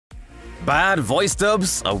Bad voice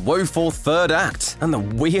dubs, a woeful third act, and the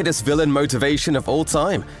weirdest villain motivation of all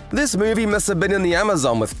time. This movie must have been in the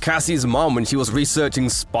Amazon with Cassie's mom when she was researching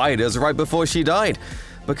spiders right before she died,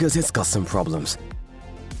 because it's got some problems.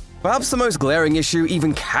 Perhaps the most glaring issue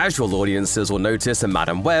even casual audiences will notice in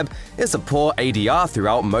Madame Web is the poor ADR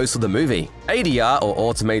throughout most of the movie. ADR, or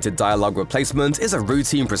Automated Dialogue Replacement, is a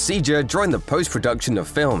routine procedure during the post-production of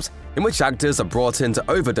films, in which actors are brought in to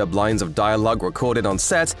overdub lines of dialogue recorded on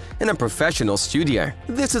set in a professional studio.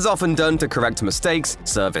 This is often done to correct mistakes,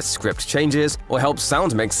 service script changes, or help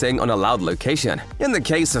sound mixing on a loud location. In the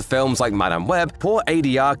case of films like Madame Web, poor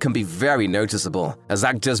ADR can be very noticeable, as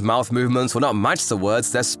actors' mouth movements will not match the words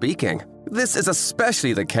they're speaking. This is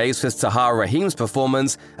especially the case with Tahar Rahim's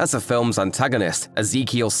performance as the film's antagonist,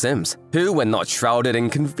 Ezekiel Sims, who, when not shrouded in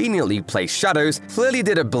conveniently placed shadows, clearly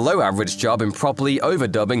did a below-average job in properly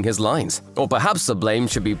overdubbing his lines. Or perhaps the blame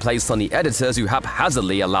should be placed on the editors who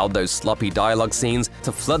haphazardly allowed those sloppy dialogue scenes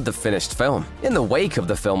to flood the finished film. In the wake of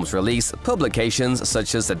the film's release, publications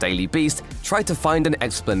such as The Daily Beast tried to find an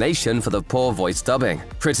explanation for the poor voice dubbing.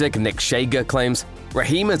 Critic Nick Shager claims,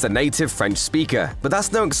 "Rahim is a native French speaker, but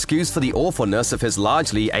that's no excuse for the awfulness of his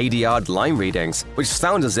largely ADR'd line readings, which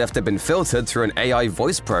sound as if they've been filtered through an AI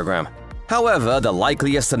voice program." However, the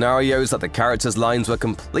likeliest scenario is that the characters' lines were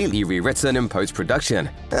completely rewritten in post-production,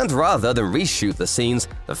 and rather than reshoot the scenes,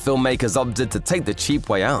 the filmmakers opted to take the cheap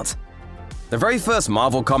way out. The very first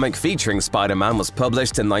Marvel comic featuring Spider-Man was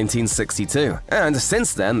published in 1962, and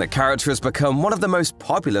since then, the character has become one of the most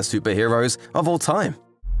popular superheroes of all time.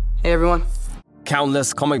 Hey everyone.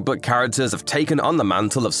 Countless comic book characters have taken on the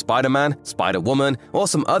mantle of Spider-Man, Spider-Woman, or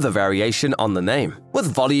some other variation on the name.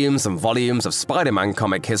 With volumes and volumes of Spider-Man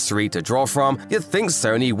comic history to draw from, you'd think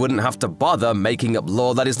Sony wouldn't have to bother making up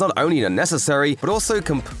lore that is not only unnecessary, but also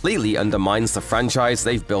completely undermines the franchise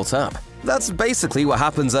they've built up. That's basically what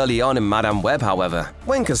happens early on in Madame Web, however.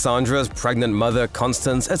 When Cassandra's pregnant mother,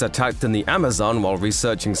 Constance, is attacked in the Amazon while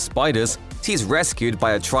researching spiders, she's rescued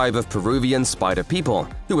by a tribe of Peruvian Spider-People,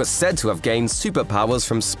 who are said to have gained superpowers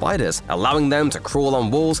from spiders, allowing them to crawl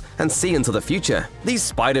on walls and see into the future. These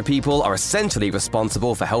Spider-People are essentially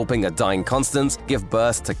responsible for helping a dying Constance give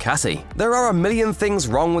birth to Cassie. There are a million things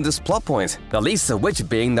wrong with this plot point, the least of which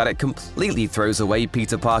being that it completely throws away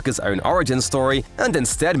Peter Parker's own origin story and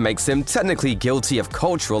instead makes him technically guilty of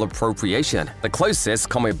cultural appropriation. The closest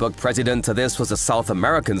comic book precedent to this was the South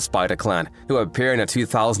American Spider Clan, who appear in a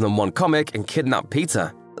 2001 comic and kidnap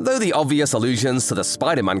Peter. Though the obvious allusions to the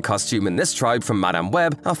Spider-Man costume in this tribe from Madame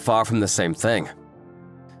Web are far from the same thing.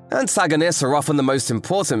 Antagonists are often the most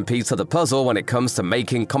important piece of the puzzle when it comes to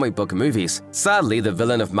making comic book movies. Sadly, the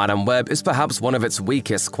villain of Madame Web is perhaps one of its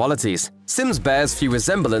weakest qualities. Sims bears few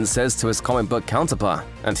resemblances to his comic book counterpart,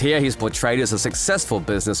 and here he's portrayed as a successful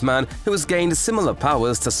businessman who has gained similar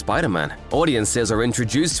powers to Spider-Man. Audiences are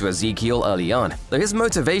introduced to Ezekiel early on, though his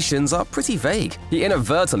motivations are pretty vague. He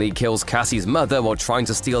inadvertently kills Cassie's mother while trying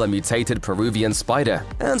to steal a mutated Peruvian spider,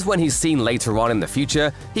 and when he's seen later on in the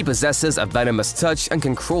future, he possesses a venomous touch and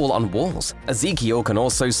can crawl on walls. Ezekiel can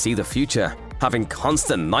also see the future, having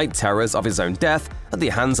constant night terrors of his own death at the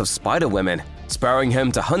hands of Spider-Women, spurring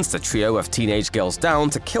him to hunt the trio of teenage girls down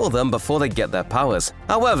to kill them before they get their powers.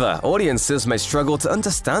 However, audiences may struggle to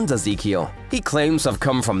understand Ezekiel. He claims to have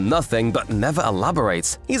come from nothing but never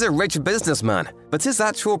elaborates. He's a rich businessman, but his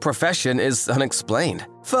actual profession is unexplained.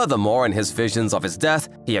 Furthermore, in his visions of his death,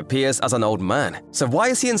 he appears as an old man. So why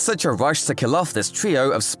is he in such a rush to kill off this trio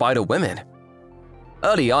of Spider-Women?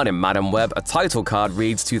 Early on in Madame Web, a title card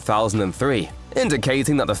reads 2003,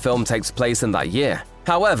 indicating that the film takes place in that year.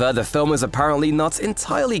 However, the film is apparently not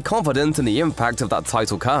entirely confident in the impact of that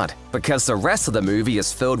title card, because the rest of the movie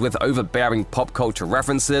is filled with overbearing pop culture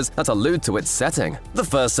references that allude to its setting. The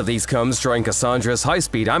first of these comes during Cassandra's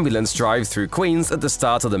high-speed ambulance drive through Queens at the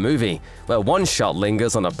start of the movie, where one shot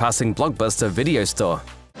lingers on a passing Blockbuster video store.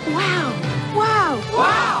 Wow! Wow!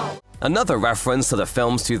 Wow! Another reference to the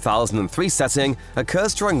film's 2003 setting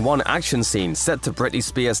occurs during one action scene set to Britney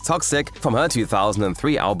Spears' Toxic from her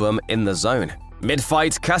 2003 album In the Zone.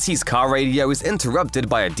 Mid-fight, Cassie's car radio is interrupted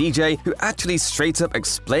by a DJ who actually straight up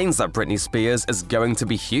explains that Britney Spears is going to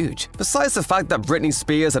be huge. Besides the fact that Britney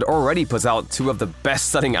Spears had already put out two of the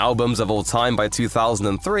best-selling albums of all time by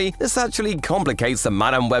 2003, this actually complicates the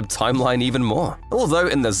Madame Web timeline even more. Although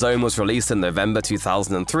In the Zone was released in November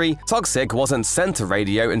 2003, Toxic wasn't sent to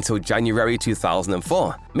radio until January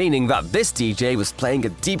 2004, meaning that this DJ was playing a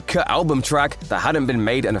deep-cut album track that hadn't been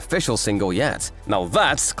made an official single yet. Now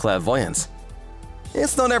that's clairvoyance.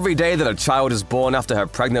 It's not every day that a child is born after her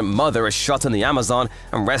pregnant mother is shot in the Amazon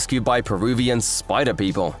and rescued by Peruvian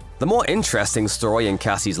Spider-People. The more interesting story in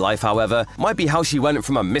Cassie's life, however, might be how she went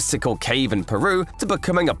from a mystical cave in Peru to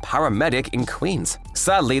becoming a paramedic in Queens.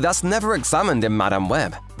 Sadly, that's never examined in Madame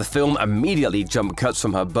Web. The film immediately jump cuts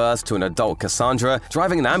from her birth to an adult Cassandra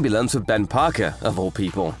driving an ambulance with Ben Parker, of all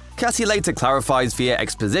people. Cassie later clarifies via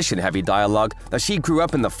exposition-heavy dialogue that she grew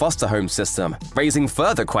up in the foster home system, raising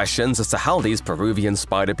further questions as to how these Peruvian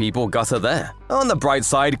Spider-People got her there. On the bright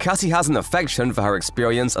side, Cassie has an affection for her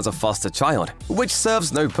experience as a foster child, which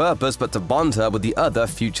serves no purpose but to bond her with the other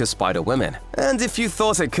future Spider-Women. And if you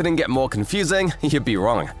thought it couldn't get more confusing, you'd be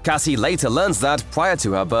wrong. Cassie later learns that, prior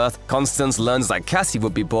to her birth, Constance learns that Cassie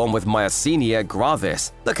would be born with myasthenia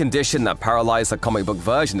gravis, the condition that paralyzed the comic book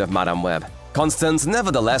version of Madame Web. Constance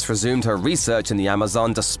nevertheless resumed her research in the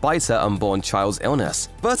Amazon despite her unborn child's illness.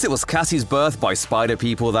 But it was Cassie's birth by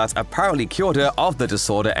Spider-People that apparently cured her of the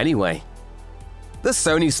disorder anyway. The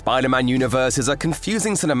Sony Spider-Man universe is a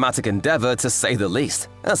confusing cinematic endeavor to say the least,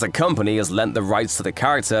 as the company has lent the rights to the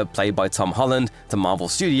character played by Tom Holland to Marvel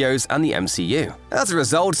Studios and the MCU. As a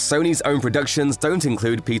result, Sony's own productions don't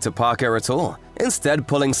include Peter Parker at all, instead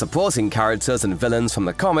pulling supporting characters and villains from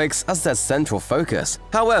the comics as their central focus.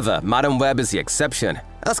 However, Madame Web is the exception.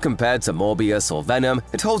 As compared to Morbius or Venom,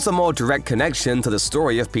 it holds a more direct connection to the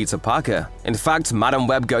story of Peter Parker. In fact, Madame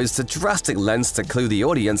Web goes to drastic lengths to clue the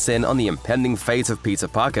audience in on the impending fate of Peter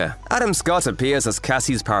Parker. Adam Scott appears as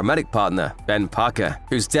Cassie's paramedic partner, Ben Parker,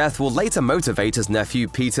 whose death will later motivate his nephew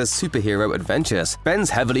Peter's superhero adventures.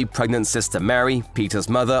 Ben's heavily pregnant sister Mary, Peter's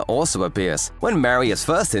mother, also appears. When Mary is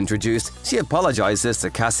first introduced, she apologizes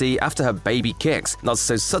to Cassie after her baby kicks, not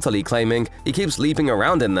so subtly claiming he keeps leaping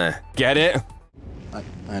around in there. Get it?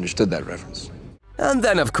 I understood that reference. And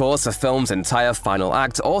then, of course, the film's entire final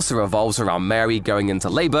act also revolves around Mary going into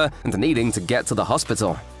labor and needing to get to the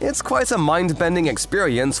hospital. It's quite a mind-bending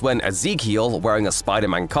experience when Ezekiel, wearing a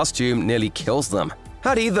Spider-Man costume, nearly kills them.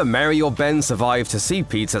 Had either Mary or Ben survived to see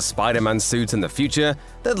Peter's Spider-Man suit in the future,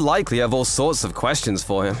 they'd likely have all sorts of questions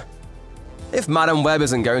for him. If Madame Web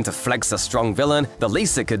isn't going to flex a strong villain, the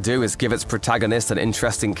least it could do is give its protagonist an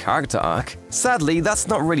interesting character arc. Sadly, that's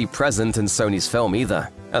not really present in Sony's film either,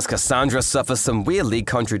 as Cassandra suffers some weirdly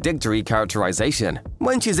contradictory characterization.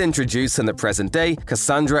 When she's introduced in the present day,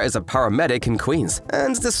 Cassandra is a paramedic in Queens,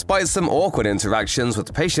 and despite some awkward interactions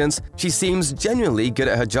with patients, she seems genuinely good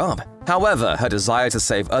at her job. However, her desire to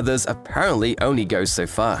save others apparently only goes so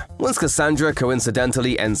far. Once Cassandra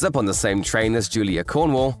coincidentally ends up on the same train as Julia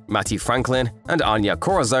Cornwall, Matty Franklin, and Anya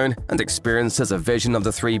Corazon and experiences a vision of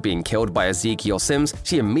the three being killed by Ezekiel Sims,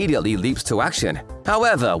 she immediately leaps to action.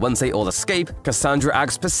 However, once they all escape, Cassandra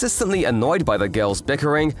acts persistently annoyed by the girls'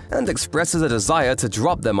 bickering and expresses a desire to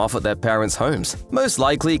drop them off at their parents' homes. Most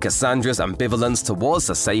likely, Cassandra's ambivalence towards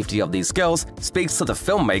the safety of these girls speaks to the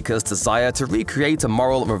filmmaker's desire to recreate a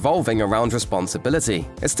moral revolving around responsibility.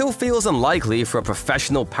 It still feels unlikely for a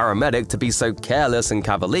professional paramedic to be so careless and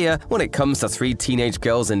cavalier when it comes to three teenage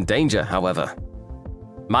girls in danger, however.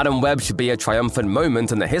 Madame Web should be a triumphant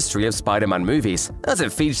moment in the history of Spider-Man movies, as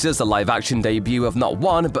it features the live-action debut of not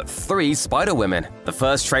one, but three Spider-Women. The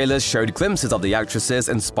first trailers showed glimpses of the actresses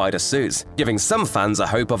in spider suits, giving some fans a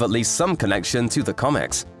hope of at least some connection to the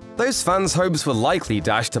comics. Those fans' hopes were likely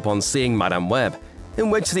dashed upon seeing Madame Web, in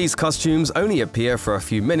which these costumes only appear for a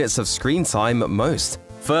few minutes of screen time at most.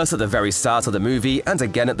 First at the very start of the movie and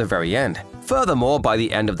again at the very end. Furthermore, by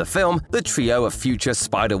the end of the film, the trio of future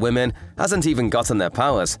Spider-Women hasn't even gotten their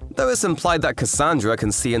powers, though it's implied that Cassandra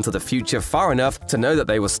can see into the future far enough to know that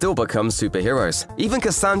they will still become superheroes. Even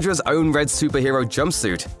Cassandra's own red superhero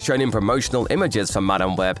jumpsuit, shown in promotional images for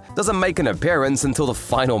Madame Web, doesn't make an appearance until the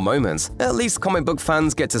final moments. At least comic book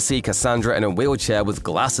fans get to see Cassandra in a wheelchair with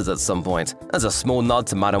glasses at some point, as a small nod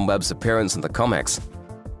to Madame Web's appearance in the comics.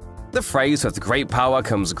 The phrase "with great power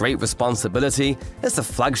comes great responsibility" is the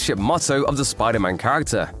flagship motto of the Spider-Man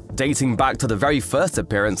character, dating back to the very first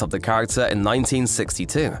appearance of the character in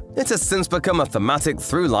 1962. It has since become a thematic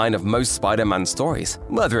through line of most Spider-Man stories,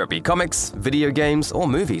 whether it be comics, video games, or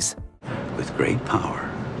movies. With great power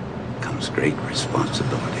comes great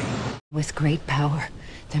responsibility. With great power,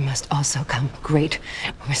 there must also come great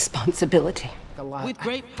responsibility. With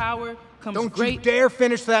great power comes Don't great... you dare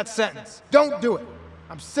finish that sentence. Don't do it.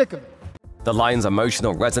 I'm sick of it. The line's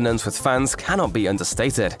emotional resonance with fans cannot be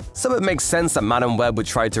understated, so it makes sense that Madame Web would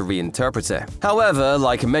try to reinterpret it. However,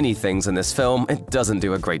 like many things in this film, it doesn't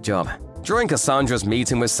do a great job. During Cassandra's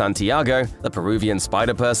meeting with Santiago, the Peruvian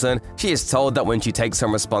spider-person, she is told that when she takes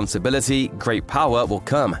on responsibility, great power will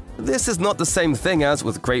come. This is not the same thing as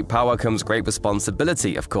 "with great power comes great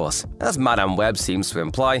responsibility," of course. As Madame Web seems to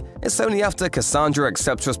imply, it's only after Cassandra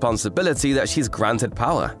accepts responsibility that she's granted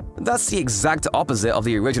power. That's the exact opposite of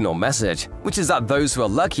the original message, which is that those who are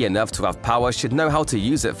lucky enough to have power should know how to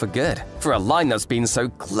use it for good. For a line that's been so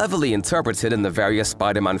cleverly interpreted in the various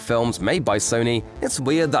Spider-Man films made by Sony, it's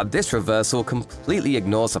weird that this reversal completely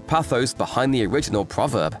ignores the pathos behind the original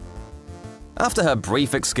proverb. After her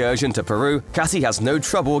brief excursion to Peru, Cassie has no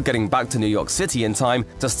trouble getting back to New York City in time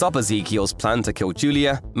to stop Ezekiel's plan to kill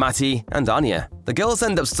Julia, Mattie, and Anya. The girls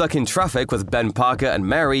end up stuck in traffic with Ben Parker and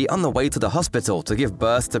Mary on the way to the hospital to give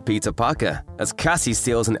birth to Peter Parker, as Cassie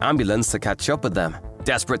steals an ambulance to catch up with them.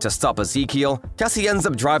 Desperate to stop Ezekiel, Cassie ends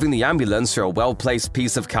up driving the ambulance through a well-placed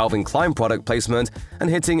piece of Calvin Klein product placement and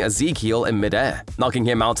hitting Ezekiel in midair, knocking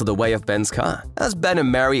him out of the way of Ben's car. As Ben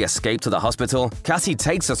and Mary escape to the hospital, Cassie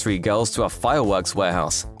takes the three girls to a fireworks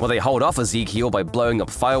warehouse, where they hold off Ezekiel by blowing up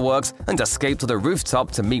fireworks and escape to the rooftop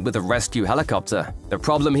to meet with a rescue helicopter. The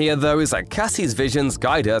problem here, though, is that Cassie's visions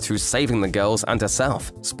guide her through saving the girls and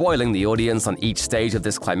herself, spoiling the audience on each stage of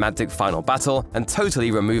this climactic final battle and totally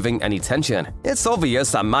removing any tension. It's obvious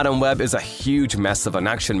that Madam Web is a huge mess of an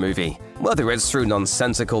action movie, whether it's through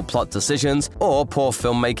nonsensical plot decisions or poor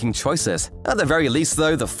filmmaking choices. At the very least,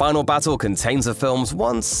 though, the final battle contains the film's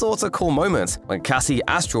one sorta cool moment when Cassie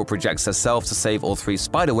astral projects herself to save all three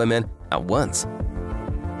Spider-Women at once.